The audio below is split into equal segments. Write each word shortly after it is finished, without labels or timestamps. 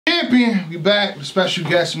champion. We back with special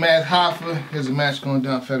guest Matt Hoffa. Here's a match going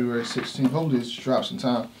down February 16th. Hopefully this drops in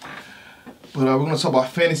time. But we're gonna talk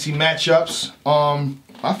about fantasy matchups.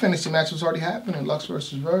 My fantasy matchups already happened in Lux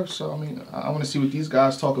versus Verve. So I mean, I want to see what these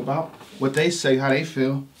guys talk about, what they say, how they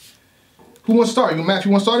feel. Who wants to start? You want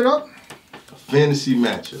to start it up? A fantasy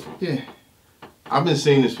matchup. Yeah. I've been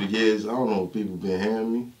saying this for years. I don't know if people been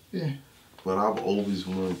hearing me. Yeah. But I've always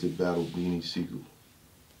wanted to battle Beanie Siegel.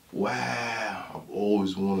 Wow. I've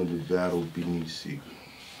always wanted to battle Beanie Siegel.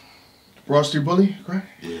 Broad Street Bully, right?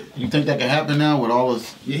 Yeah. You think that can happen now with all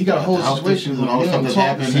his he got a whole situation and all the stuff that's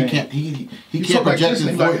happened? He can't project his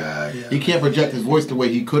voice. He can't project his voice the way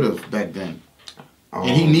he could have back then. And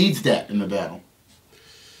he needs that in the battle.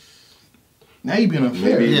 Now you being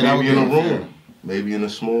unfair. Maybe in a room. Maybe in a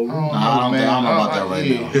small room. I don't know about that right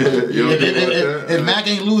now. If Mac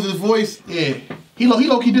ain't lose his voice, he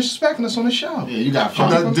low-key disrespecting us on the show. Yeah, you got I'm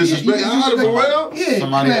not disrespecting for real? Yeah,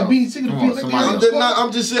 somebody else.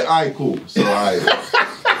 I'm just saying, all right, cool. So, all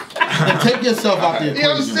right. Take yourself out the equation. You know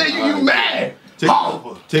what I'm saying? You mad.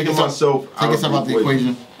 Taking myself out the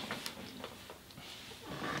equation.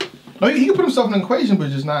 No, he can put himself in the equation, but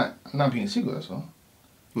just not being Siegel, that's all.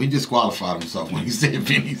 He disqualified himself when he said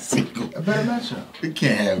Beanie Siegel. A better matchup. We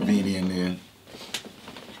can't have Beanie in there.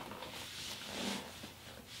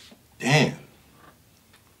 Damn.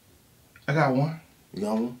 I got one. You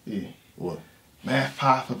got one? Yeah. What? Matt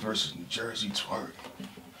Hoffa versus New Jersey Twerk.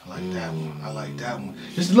 I like that one. I like that one.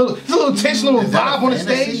 Just a little tension, a little vibe on the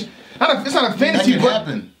stage. It's not a fantasy, but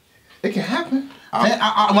happen. It can happen. When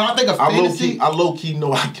I think of fantasy, I low key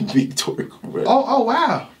know I can beat Twerk. Oh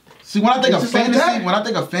wow. See, when I think of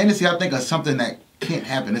fantasy, I think of something that can't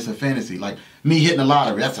happen. It's a fantasy. Like me hitting the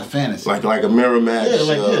lottery, that's a fantasy. Like a mirror match,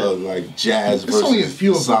 like Jazz versus only a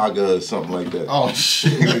few Saga or something like that. Oh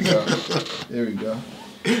shit! There we go. There we go.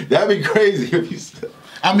 That'd be crazy if you said.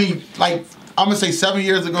 I mean, like I'm gonna say 7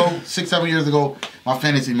 years ago, 7 years ago, my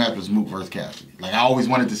fantasy match was Mook versus Cassidy. Like I always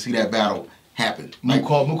wanted to see that battle happen. Mook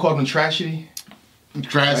called him Tragedy.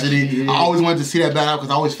 Tragedy. I always wanted to see that battle because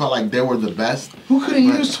I always felt like they were the best. Who couldn't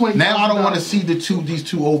use 20? Now I don't want to see these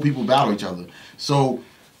two old people battle each other. So,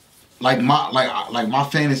 like my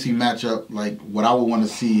fantasy matchup, like what I would want to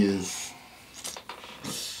see is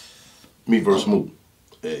me versus Mook.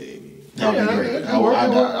 Hey. That would be great. I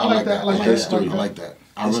like that. I like that.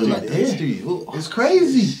 I really like that. It's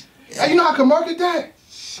crazy. You know how I can market that?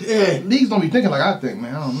 Shit. Leagues don't be thinking like I think,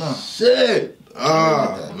 man. I don't know. Shit.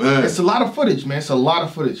 Man. It's a lot of footage, man. It's a lot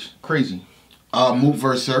of footage. Crazy. Mook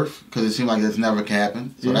versus Surf, because it seems like it's never can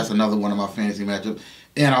happen. So that's another one of my fantasy matchups.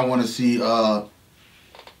 And I want to see Surf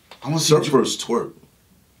versus Twerk.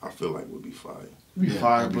 I feel like would be fire. Be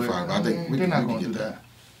fire, but I think they're not going to do that.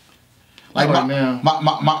 Like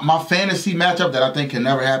my fantasy matchup that I think can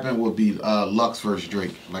never happen would be Lux versus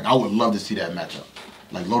Drake. Like I would love to see that matchup.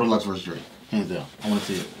 Like Loaded Lux versus Drake. Hands down. I want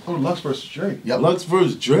to see it. Oh, Lux versus Drake. Yep. Lux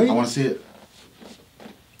versus Drake? I want to see it.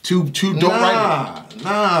 Two dope writers.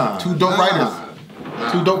 Two dope writers.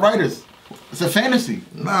 Two dope writers. It's a fantasy.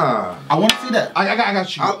 Nah. I want to see that. I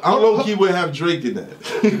got you. I low-key would have Drake in that.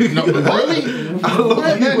 No, really?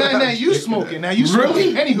 Now you smoking. Now you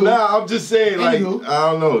smoking. Anywho. Nah, I'm just saying, like, I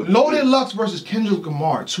don't know. Loaded Lux versus Kendrick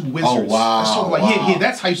Lamar. Two wizards. Oh, wow. Let's talk about, yeah,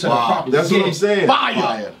 that's how you set it properly. That's what I'm saying.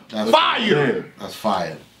 Fire. That's fire. That's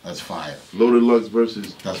fire. That's fire. Loaded Lux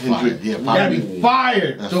versus Kendrick. Yeah, that'd be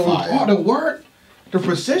fire. That's fire. The word, the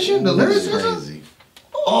precision, the lyricism. Crazy.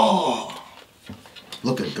 Oh.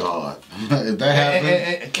 Look at God. If that happened.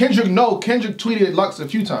 And Kendrick tweeted Lux a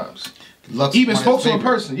few times. Lux even spoke to him in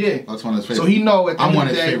person, yeah. Lux one of his favorite. So he know at the I'm end one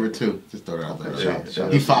of of the his day. favorite too. Just throw it out there.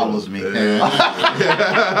 Shout he follows me.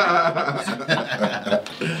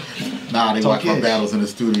 Nah, they watch my battles in the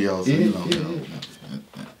studio. So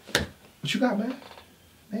What you got, man?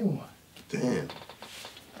 Name one. Damn.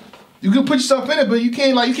 You can put yourself in it, but you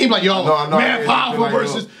can't like yo, Matt Hoffa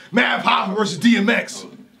versus DMX.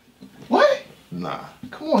 What? Nah.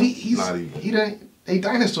 Come on, they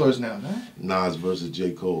dinosaurs now, man. Nas versus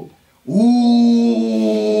J. Cole. Ooh.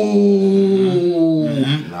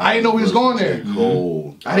 I didn't know he was going there. J.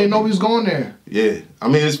 Cole. I didn't know he was going there. Yeah. I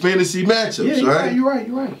mean, it's fantasy matchups, right? You're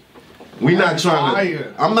right. We not trying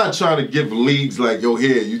to. I'm not trying to give leagues like, yo,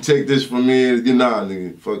 here, you take this from me. You nah,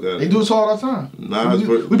 nigga, fuck that. They do this all the time.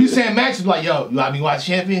 We be saying matches like, yo, you want me to watch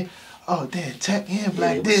champion? Oh, damn, Tech and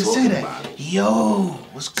Black did say that. Yo,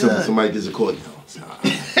 what's good? Somebody gets a call.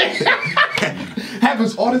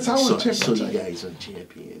 Happens all the time on So champion. you guys are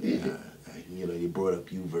champion. You know, you brought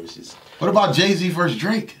up you versus. What about Jay-Z versus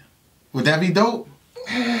Drake? Would that be dope?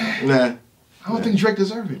 Nah. I don't think Drake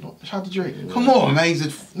deserves it. Shout out to Drake. Come on, man.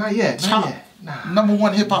 He's Not yet.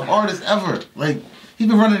 #1 hip hop artist ever. Like, He's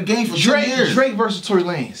been running the game for 10 years. Drake versus Tory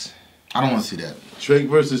Lanez. I don't want to see that. Drake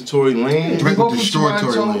versus Tory Lanez. Drake would destroy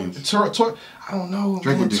Tory Lanez. I don't know.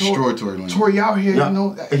 Drake would destroy Tory Lanez. Tory out here, you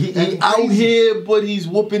know. He out here, but he's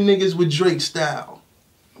whooping niggas with Drake style.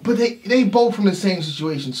 But they both from the same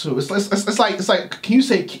situation too. It's like. Can you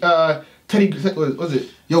say Teddy? What was it?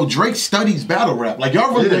 Yo, Drake studies battle rap. Like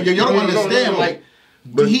y'all really, y'all don't understand. Like.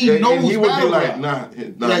 But he knows he would battle be like, rap.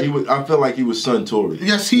 nah. Like, he would. I feel like he was son Tory.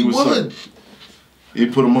 Yes, he would. He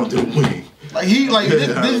put him under the wing. Like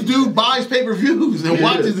this dude buys pay-per-views and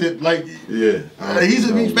watches it. Like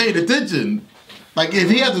he's paying attention. Like if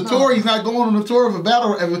he has a tour, he's not going on a tour of a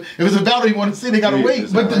battle. If it's a battle he want to see, they gotta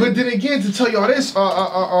wait. But then again, to tell y'all this,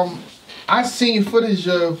 I seen footage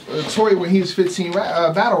of Tory when he was 15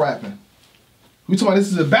 battle rapping. We talking about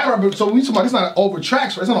this is a battle rap, so we talking about this not over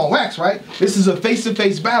tracks, right? It's not on wax, right? This is a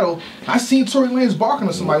face-to-face battle. I seen Tory Lanez barking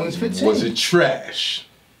on somebody when he was 15. Was it trash?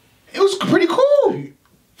 It was pretty cool.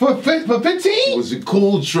 For 15? Was it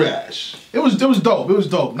cool trash? It was dope. It was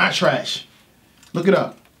dope. Not trash. Look it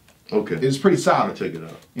up. Okay. It's pretty solid. I'll take it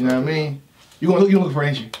out. You know what I mean? You looking for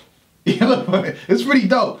Angie. It's pretty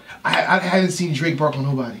dope. I haven't seen Drake bark on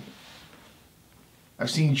nobody. I've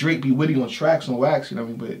seen Drake be witty on tracks on wax, you know what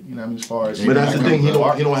I mean? But you know what I mean, as far as. But that's the thing, he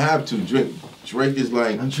don't have to. Drake is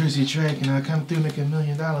like, I'm Drizzy Drake and I come through making $1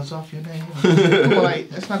 million off your name. Like,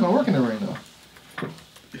 that's not gonna work in the ring though.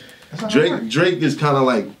 Drake is kind of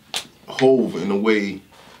like Hove in a way.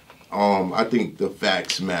 I think the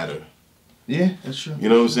facts matter. Yeah, that's true. You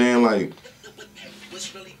know what I'm saying? Like,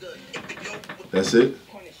 that's it.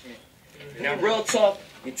 Now, real talk,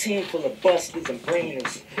 your team full of busters and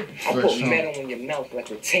brainers. I put metal in your mouth like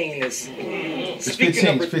retainers. It's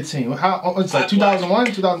 15. How? It's like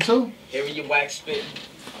 2001, 2002. Here in your wax spit.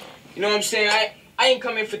 You know what I'm saying? I ain't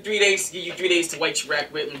come in for 3 days to give you 3 days to write your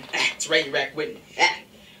rap with me. To write your rap with me.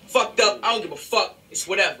 Fucked up. I don't give a fuck. It's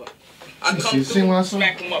whatever. I come through,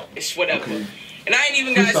 smack them up. It's whatever. Okay. And I ain't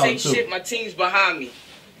even gotta say shit. My team's behind me.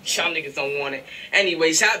 Y'all niggas don't want it.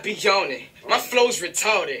 Anyways, I be on it. My flow's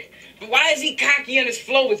retarded. But why is he cocky and his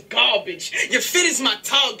flow is garbage? Your fit is my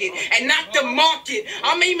target and not the market.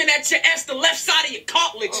 I'm aiming at your ass, the left side of your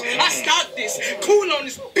cartilage. I start this. Cool on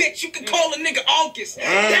this bitch. You can call a nigga August.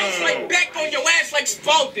 Bounce like back on your ass like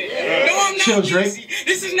Spalding. No, I'm not easy.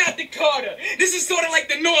 This is not the Carter. This is sort of like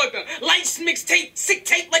the Northern. Lights mixtape, sick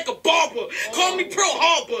tape like a barber. Call me Pearl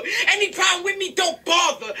Harbor. Any problem with me, don't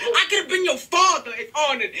bother. I could have been your father if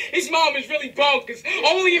honored. His mom is really bonkers.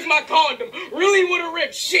 Only if my condom really would have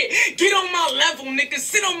ripped shit. Get on my level, nigga.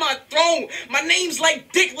 Sit on my throne. My name's like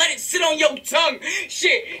Dick. Let it sit on your tongue.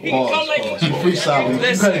 Shit. He can come like freestyling.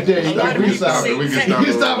 We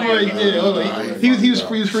can stop right there. He was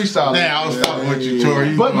freestyling. Damn, I was talking with you,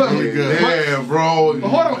 Tory. Damn, bro. But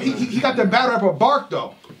hold on. He got the battle rapper bark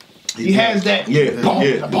though. He has that.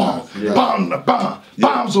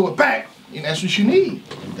 Bombs over back. And that's what you need.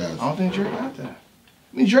 I don't think Drake got that. I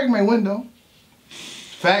mean, Drake may win though.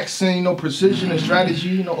 Facts and precision and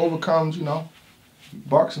strategy, overcomes,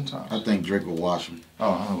 bark sometimes. I think Drake will wash him.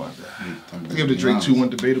 Oh, I don't know about that. I give the Drake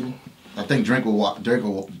 2-1 debatable. I think Drake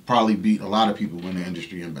will probably beat a lot of people in the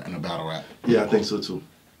industry in a battle rap. Yeah, I think so too.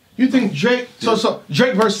 You think Drake? So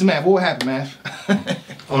Drake versus Math. What would happen, Math?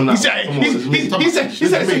 Oh no! He said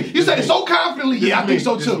it so confidently. Yeah, I think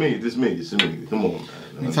so too. This me. Come on, man.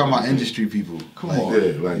 You talking about industry people? Come on.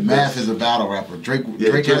 Yeah, like Math is a battle rapper. Drake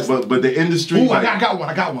has. But the industry. Ooh, like, I got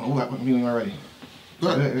one. Ooh, I'm feeling already.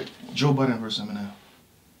 Joe Budden versus Eminem.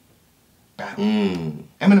 Battle.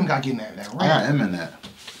 Eminem got getting that right. I got M in that.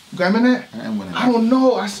 You got him in that? I don't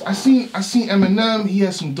know. I seen Eminem. He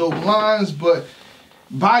had some dope lines, but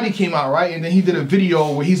Body came out right, and then he did a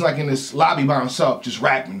video where he's like in this lobby by himself, just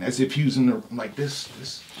rapping as if he was in the like this.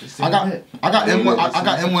 I got M1. I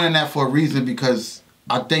got M1 in that for a reason because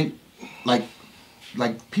I think like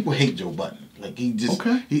people hate Joe Budden. Like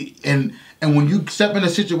and when you step in a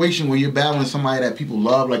situation where you're battling somebody that people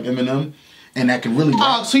love like Eminem. And that can really.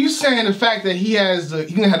 So you're saying the fact that he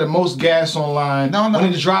can have the most gas online. No.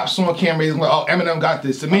 When he drops on camera, he's like, "Oh, Eminem got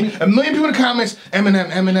this." I mean, a million people in the comments,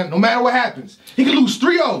 Eminem. No matter what happens, he can lose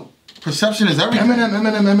 3-0. Perception is everything.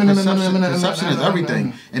 Eminem. Perception is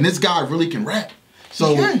everything, and this guy really can rap.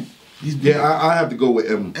 So I have to go with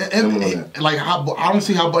Eminem. Like I don't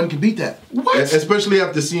see how Budden can beat that. What? Especially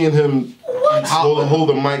after seeing him hold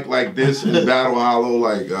a mic like this and battle hollow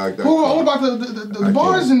like that. What about the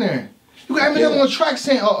bars in there? You got Eminem on the track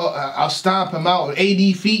saying, I'll stomp him out with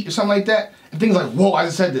 80 feet or something like that. And things like, whoa, I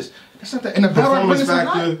just said this. That's not that. And the performance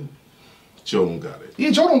factor, Joe don't got it.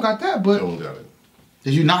 Yeah, Joe don't got that, but. Joe don't got it.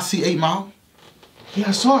 Did you not see 8 Mile? Yeah,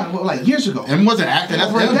 I saw it like years ago. M wasn't acting.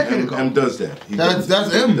 That's over a decade ago. M does that.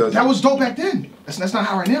 That's M. That was dope back then. That's not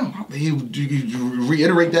how right now. You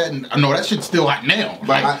reiterate that, and no, that shit's still hot now.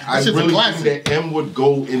 But Like, I really think that M would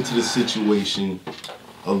go into the situation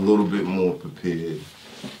a little bit more prepared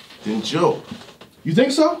than Joe. You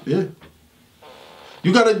think so? Yeah.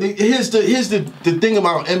 You gotta. Here's the thing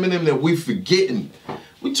about Eminem that we forgetting.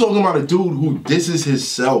 We talking about a dude who disses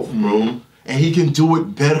himself, bro, and he can do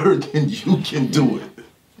it better than you can do it.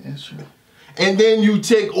 That's true. And then you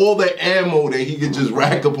take all the ammo that he could just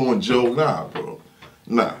rack up on Joe. Nah, bro.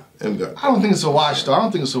 Nah. M got that. I don't think it's a wash, though. I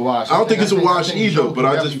don't think it's a wash. I don't think it's a wash either, but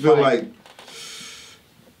I just feel like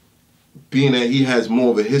being that he has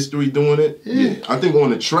more of a history doing it, yeah. I think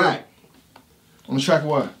on the track. On the track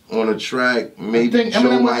what? On the track, maybe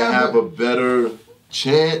Joe might have a better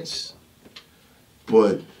chance,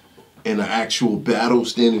 but in an actual battle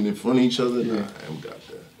standing in front of each other, nah, M got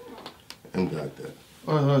that. M got that.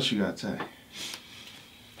 What else you got, Tay?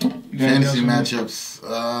 Fantasy matchups.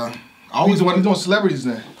 I always want to do celebrities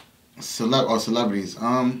then. Celebrities.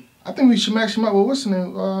 I think we should match him up with what's the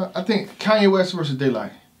name? I think Kanye West versus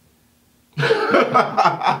Daylyt.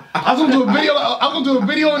 I was gonna do a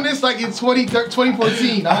video on this like in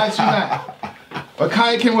 2014. I actually not. But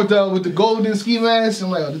Kanye came with the golden ski mask and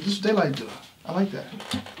like, oh, this is Daylyt do. I like that.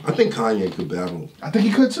 I think Kanye could battle. I think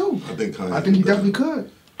he could too. I think he definitely could.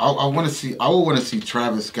 I would want to see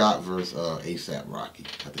Travis Scott versus ASAP Rocky.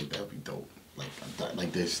 I think that would be dope.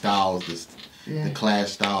 Like their styles, the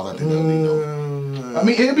Clash styles. I think that would be dope. I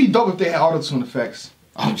mean, it'd be dope if they had auto-tune effects.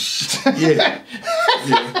 Oh shit. Yeah.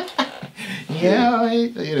 Yeah,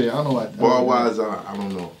 I don't know what. Bar-wise, I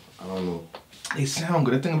don't know. They sound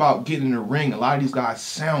good. The thing about getting in the ring, a lot of these guys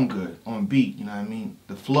sound good on beat. You know what I mean?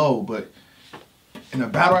 The flow, but in a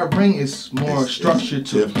battle rap ring, it's more structured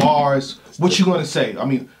to bars. What you gonna say? I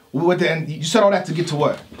mean, what the end? You said all that to get to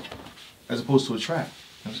what? As opposed to a track.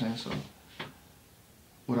 You know what I'm saying? So,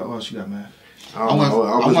 what else you got, man? I would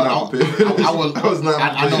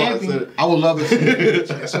love to see.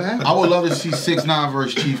 I would love to see 6ix9ine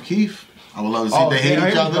versus Chief Keef. I would love to see they hate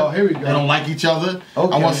each other. Here we go. They don't like each other.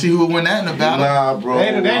 Okay. I want to see who would win that in the battle. Nah, bro.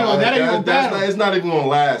 That ain't gonna battle. It's not even gonna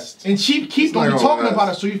last. And Chief Keef don't be talking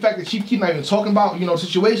about it. So the fact that Chief Keef not even talking about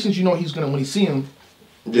situations, he's gonna when he see him.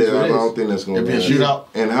 Yeah, I don't think that's gonna be a shootout.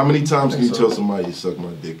 And how many times can you tell somebody you suck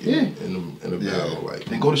my dick in a battle like?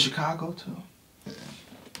 They go to Chicago too. Yeah.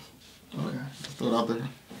 Okay. Let's throw it out there.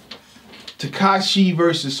 Tekashi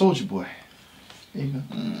versus Soulja Boy. There you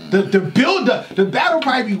go. The build up, the battle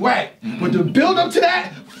probably be whack, but the build up to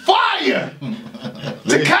that, fire.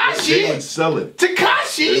 Tekashi. They would sell it.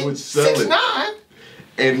 Tekashi. They would sell 6ix9ine.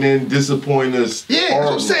 And then disappoint us. Yeah, that's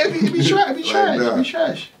what I'm saying. It'd be trash. It'd be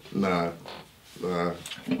trash. Nah.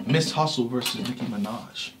 Miss Hustle versus Nicki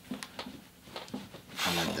Minaj.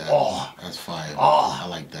 I like that. Oh. That's fire. Oh. I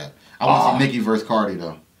like that. I want to see Nicki versus Cardi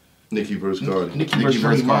though. Nicki versus Cardi. Nicki versus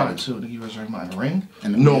Remy Ma too. Nicki versus Remy Ma in the ring.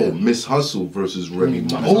 No, Miss Hustle versus Remy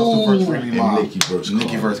Ma. And Nicki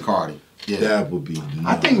versus Cardi. Yeah. That would be nice.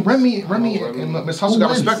 I think Remy and Miss Hustle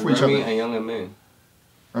got respect for each other. Remy and Young M.A.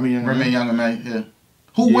 Remy and Young M.A. Yeah.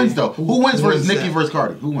 Who wins though? Who wins versus Nicki versus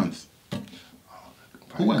Cardi? Who wins?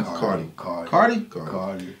 Who wins? Cardi.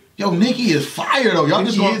 Yo, Nicki is fire though. Y'all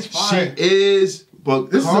just going. She is,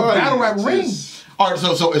 but this is a battle rap ring. All right,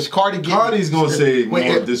 so is Cardi getting... Cardi's gonna say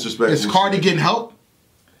more disrespectful. Is Cardi getting help?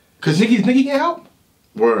 Cause Nicki getting help.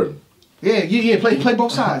 Word. Yeah. Play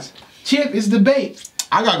both sides. Chip is debate.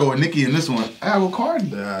 I gotta go with Nicki in this one. I gotta go Cardi.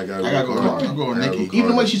 Yeah, I gotta go with Cardi. I go with Nicki.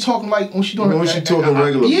 Even when she's talking like when she doing. When she talking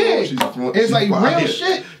regular. Yeah. It's like real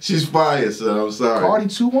shit. She's fire, so I'm sorry. Cardi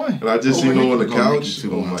 2-1. And I just seen her on the couch.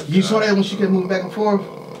 Oh my God. You saw that when she kept moving back and forth.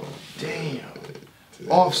 Damn.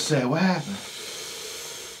 Offset. What happened?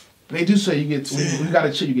 They do say you get when you got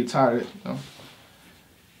a chick, you get tired of it.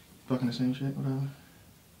 Fucking the same shit, whatever.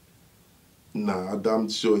 Nah, I'm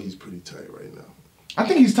sure he's pretty tight right now. I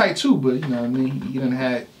think he's tight too, but you know what I mean. He done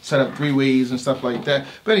had set up 3-ways and stuff like that.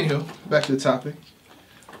 But anywho, back to the topic.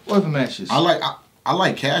 What other matches? I like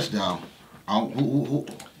Cash Down.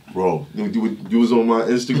 Bro, you was on my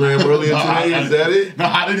Instagram earlier today. Is that it? No,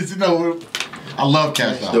 I didn't know. I love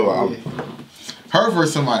Cash Down. Her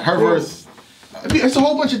versus somebody. Her versus. It's a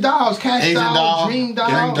whole bunch of dolls. Cash doll, Dream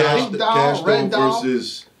doll, Pink doll, Red doll,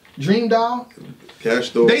 versus Dream doll. Cash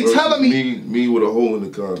doll. They telling me with a hole in the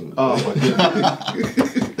condom. Oh my God.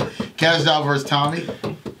 Cash doll versus Tommy.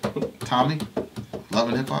 Love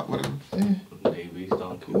and Hip Hop, whatever. Yeah.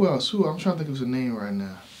 Who else? I'm trying to think of his name right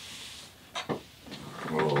now.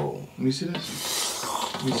 Oh. Let me see this.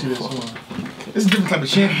 Let me see this one. This is a different type of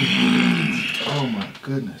champion. Oh my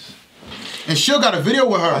goodness. And Suge got a video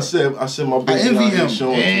with her. I said my baby. I envy him.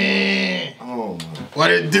 Oh my.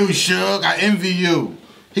 What it do, Suge? I envy you.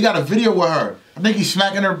 He got a video with her. I think he's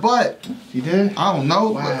smacking her butt. He did? I don't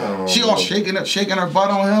know. Wow. She all shaking her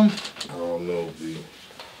butt on him. I don't know, B.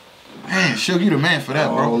 Man, Suge, you the man for that,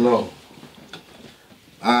 bro. I don't know.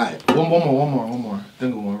 Alright. One more.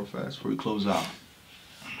 Think of one real fast before we close out.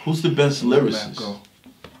 Who's the best lyricist?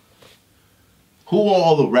 Who are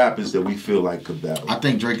all the rappers that we feel like could battle? I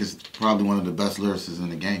think Drake is probably one of the best lyricists in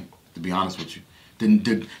the game, to be honest with you.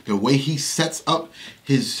 The way he sets up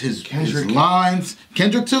his lines.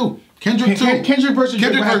 Kendrick too. Kendrick versus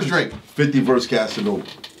Drake. 50 verse Casanova.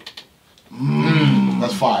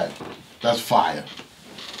 That's fire. That's fire.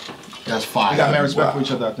 That's fire. They got mad respect for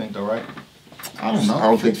each other, I think, though, right? I don't know. I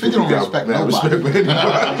don't think 50 don't respect nobody.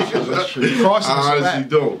 That's true. I honestly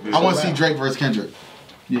don't. I want to see Drake versus Kendrick.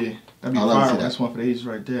 Yeah, that'd be fire. That's one for the ages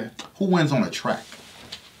right there. Who wins on a track?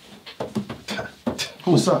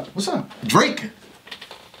 What's up? Drake.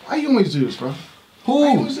 How you always do this, bro? Who?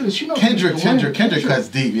 How you always do this? You know Kendrick cuts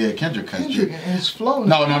deep. Yeah, Kendrick cuts deep. And his flow.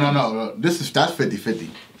 No. That's 50-50.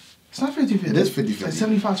 It's not 50-50. It is 50-50. It's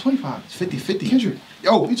like 75-25. It's 50-50. Kendrick.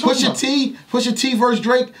 Yo, Pusha T versus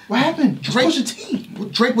Drake. What happened? Pusha T.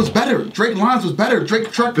 Drake was better. Drake lines was better.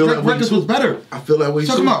 Drake records was better. I feel that way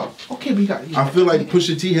too. Okay, we got. I feel like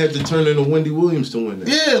Pusha T had to turn into Wendy Williams to win that.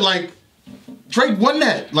 Yeah, like Drake won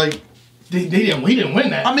that. Like he didn't win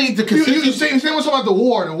that. I mean, the same was about the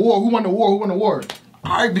war. Who won the war?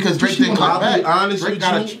 All right, because Drake didn't come back. Honest with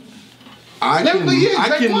you, I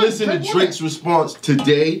can listen to Drake's response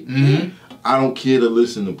today. I don't care to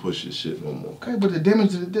listen to Pusha's shit no more. Okay, but the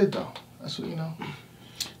damage that it did though, that's what you know.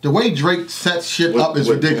 The way Drake sets shit up is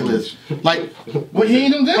ridiculous. Like, what he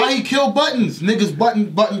ain't done? Why he killed Buttons? Niggas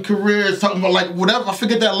button careers, talking about like whatever. I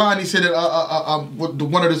forget that line he said in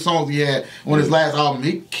one of the songs he had on his last album.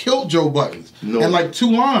 He killed Joe Buttons in like 2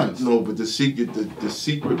 lines. No, but the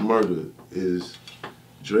secret murder is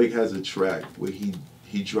Drake has a track where he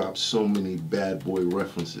drops so many bad boy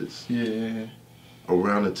references. Yeah.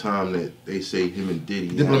 Around the time that they say him and Diddy.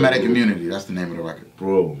 Diplomatic Immunity, that's the name of the record.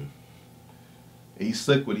 Bro. He's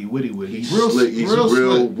slick with it, witty with it. He's real slick. He's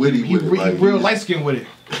real witty with it. He's real light skin with it.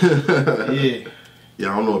 Yeah.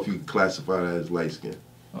 Yeah, I don't know if you can classify that as light skin.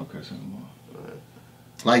 Okay, so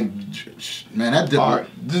like, man, that all right.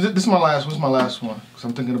 This is my last. What's my last one? Cause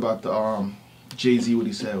I'm thinking about the Jay-Z. What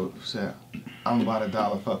he said. I'm about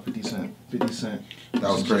 $1. Fuck 50 Cent. 50 Cent. That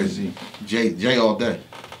was crazy. Jay all day.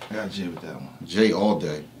 I got Jay with that one. Jay all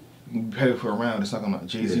day. You can pay it for a round. It's not gonna.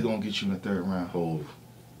 Jay-Z gonna get you in the 3rd round. Hove.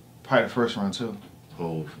 Probably the 1st round too.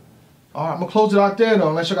 Hove. All right, I'm gonna close it out there though.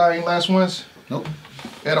 Unless y'all got any last ones. Nope.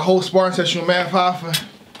 Got a whole sparring session with Matt Hoffa.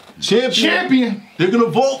 Champion. They're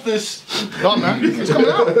gonna vote this. No, man. It's coming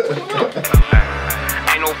out.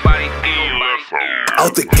 Ain't nobody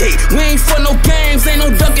out the gate. We ain't for no games, ain't no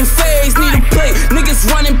ducking phase. Need a play. Niggas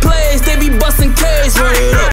running plays, they be busting K's. Right up.